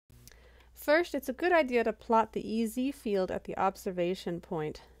First, it's a good idea to plot the EZ field at the observation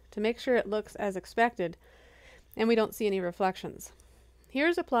point to make sure it looks as expected and we don't see any reflections.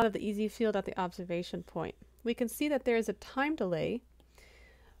 Here's a plot of the EZ field at the observation point. We can see that there is a time delay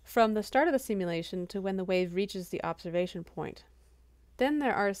from the start of the simulation to when the wave reaches the observation point. Then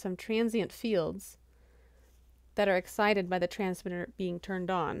there are some transient fields that are excited by the transmitter being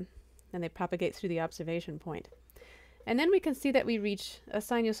turned on, and they propagate through the observation point. And then we can see that we reach a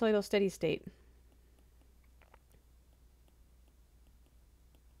sinusoidal steady state.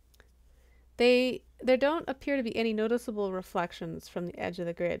 There don't appear to be any noticeable reflections from the edge of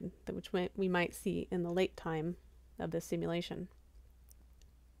the grid, which we might see in the late time of this simulation.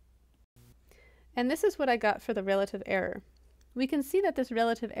 And this is what I got for the relative error. We can see that this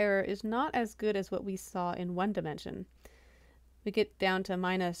relative error is not as good as what we saw in one dimension. We get down to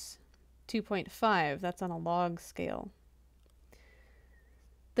minus 2.5, that's on a log scale.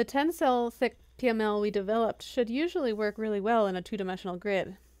 The 10-cell thick PML we developed should usually work really well in a two-dimensional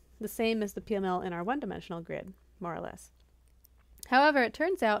grid, the same as the PML in our one-dimensional grid, more or less. However, it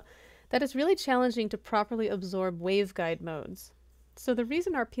turns out that it's really challenging to properly absorb waveguide modes. So the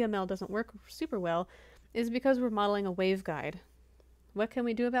reason our PML doesn't work super well is because we're modeling a waveguide. What can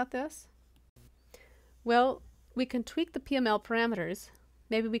we do about this? Well, we can tweak the PML parameters.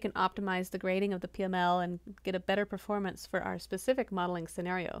 Maybe we can optimize the grading of the PML and get a better performance for our specific modeling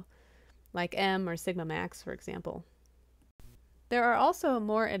scenario, like M or sigma max, for example. There are also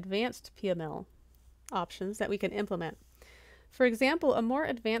more advanced PML options that we can implement. For example, a more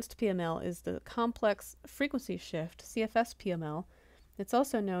advanced PML is the complex frequency shift, CFS PML. It's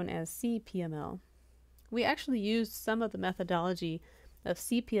also known as CPML. We actually used some of the methodology of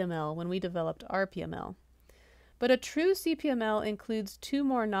CPML when we developed our PML. But a true CPML includes two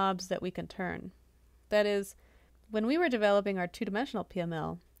more knobs that we can turn. That is, when we were developing our two-dimensional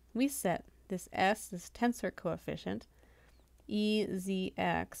PML, we set this S, this tensor coefficient,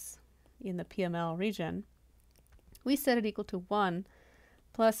 EZX in the PML region, we set it equal to 1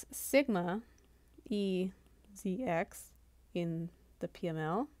 plus sigma EZX in the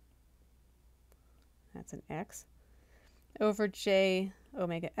PML, that's an X, over J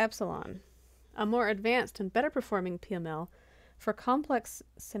omega epsilon. A more advanced and better performing PML for complex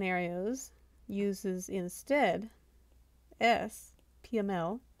scenarios uses instead S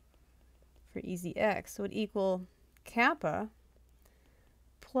PML for EZX, so it would equal kappa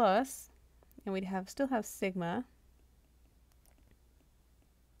plus, and we'd still have sigma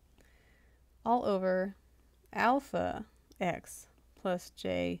all over alpha X plus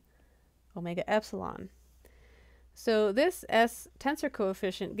J omega epsilon. So this S tensor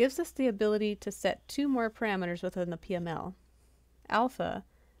coefficient gives us the ability to set two more parameters within the PML, alpha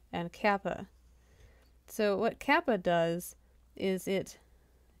and kappa. So what kappa does is it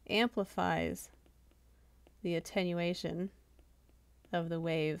amplifies the attenuation of the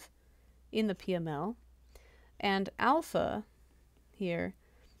wave in the PML, and alpha here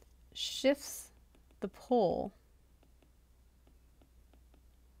shifts the pole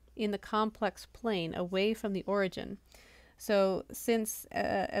in the complex plane away from the origin. So since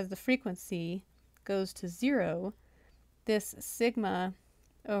as the frequency goes to 0, this sigma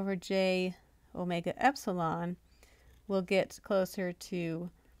over J omega epsilon will get closer to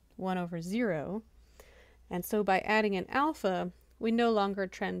 1 over 0. And so by adding an alpha, we no longer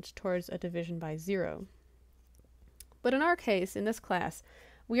trend towards a division by 0. But in our case, in this class,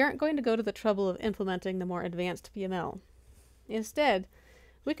 we aren't going to go to the trouble of implementing the more advanced PML. Instead,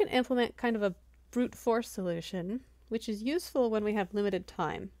 we can implement kind of a brute force solution, which is useful when we have limited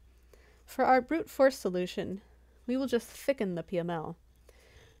time. For our brute force solution, we will just thicken the PML.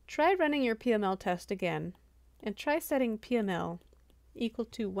 Try running your PML test again, and try setting PML equal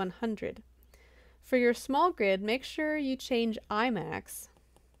to 100. For your small grid, make sure you change Imax.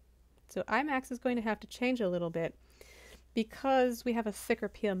 So Imax is going to have to change a little bit because we have a thicker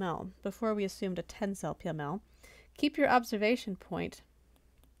PML. Before we assumed a 10-cell PML. Keep your observation point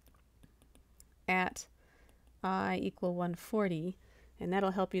at I equal 140, and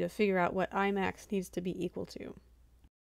that'll help you to figure out what Imax needs to be equal to.